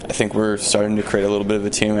I think we're starting to create a little bit of a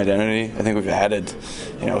team identity. I think we've added,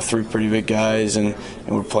 3 pretty big guys, and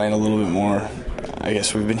we're playing a little bit more. I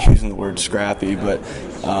guess we've been using the word scrappy, but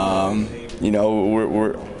I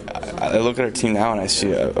look at our team now and I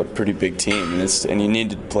see a pretty big team, and you need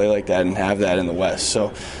to play like that and have that in the West.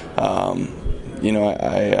 So,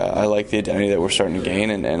 I like the identity that we're starting to gain,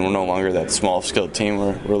 and we're no longer that small skilled team.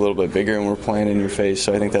 We're a little bit bigger, and we're playing in your face.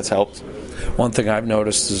 So I think that's helped. One thing I've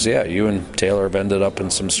noticed is, you and Taylor have ended up in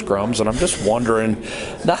some scrums, and I'm just wondering,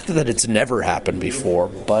 not that it's never happened before,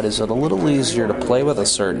 but is it a little easier to play with a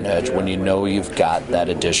certain edge when you know you've got that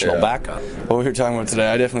additional backup? What we were talking about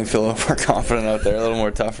today, I definitely feel a little more confident out there, a little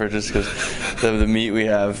more tougher just because of the meat we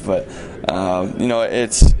have. But,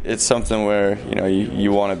 it's something where,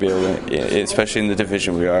 you want to be able to, especially in the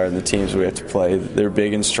division we are and the teams we have to play, they're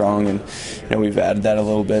big and strong, and, we've added that a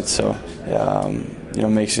little bit. So,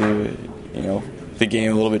 makes the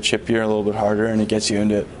game a little bit chippier, a little bit harder, and it gets you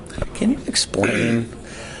into it. Can you explain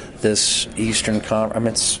this Eastern Conference? I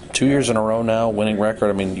mean, it's 2 years in a row now, winning record.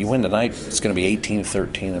 I mean, you win tonight, it's going to be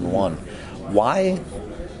 18-13-1. Why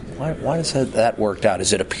has that worked out?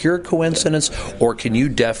 Is it a pure coincidence, or can you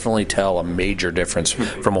definitely tell a major difference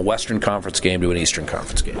from a Western Conference game to an Eastern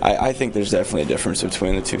Conference game? I think there's definitely a difference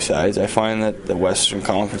between the two sides. I find that the Western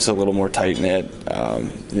Conference is a little more tight-knit, a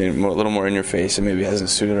little more in your face, and maybe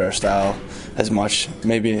hasn't suited our style as much.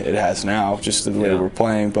 Maybe it has now, just the way we're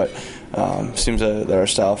playing, but seems that our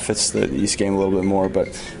style fits the East game a little bit more. But,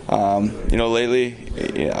 lately,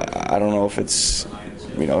 I don't know if it's,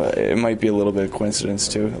 it might be a little bit of coincidence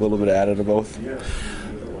too, a little bit added to both.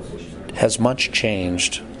 Has much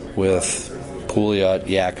changed with Pouliot,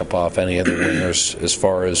 Yakupov, any of the wingers as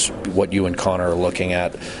far as what you and Connor are looking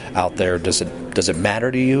at out there? Does it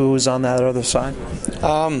matter to you who's on that other side?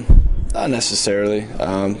 Not necessarily.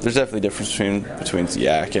 There's definitely a difference between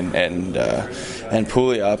Yak and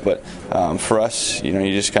Pouliot, but for us, you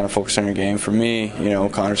just kind of focus on your game. For me,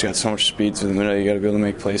 Connor's got so much speed through the middle. You got to be able to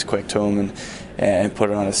make plays quick to him and put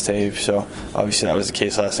it on his tape. So obviously that was the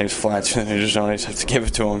case last night. He's flying through the neutral zone. You just have to give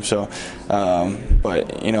it to him. So,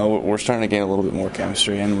 but we're starting to gain a little bit more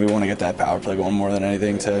chemistry, and we want to get that power play going more than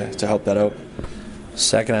anything to help that out.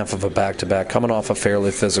 Second half of a back-to-back, coming off a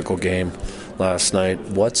fairly physical game last night.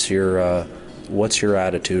 What's your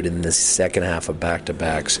attitude in the second half of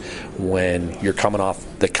back-to-backs when you're coming off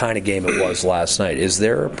the kind of game it was last night? Is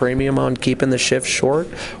there a premium on keeping the shift short,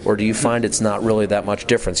 or do you find it's not really that much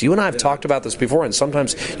difference? You and I have talked about this before, and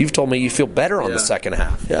sometimes you've told me you feel better on the second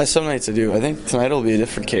half. Yeah, some nights I do. I think tonight will be a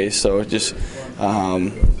different case. So it just,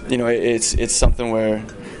 it's something where,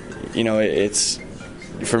 it's.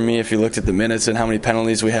 For me, if you looked at the minutes and how many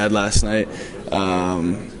penalties we had last night, I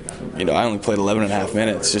only played 11 and a half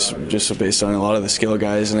minutes, just based on a lot of the skill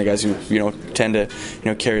guys and the guys who tend to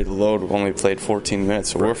carry the load. We've only played 14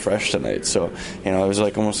 minutes, so we're fresh tonight. So it was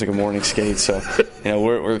almost like a morning skate. So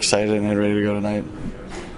we're excited and ready to go tonight.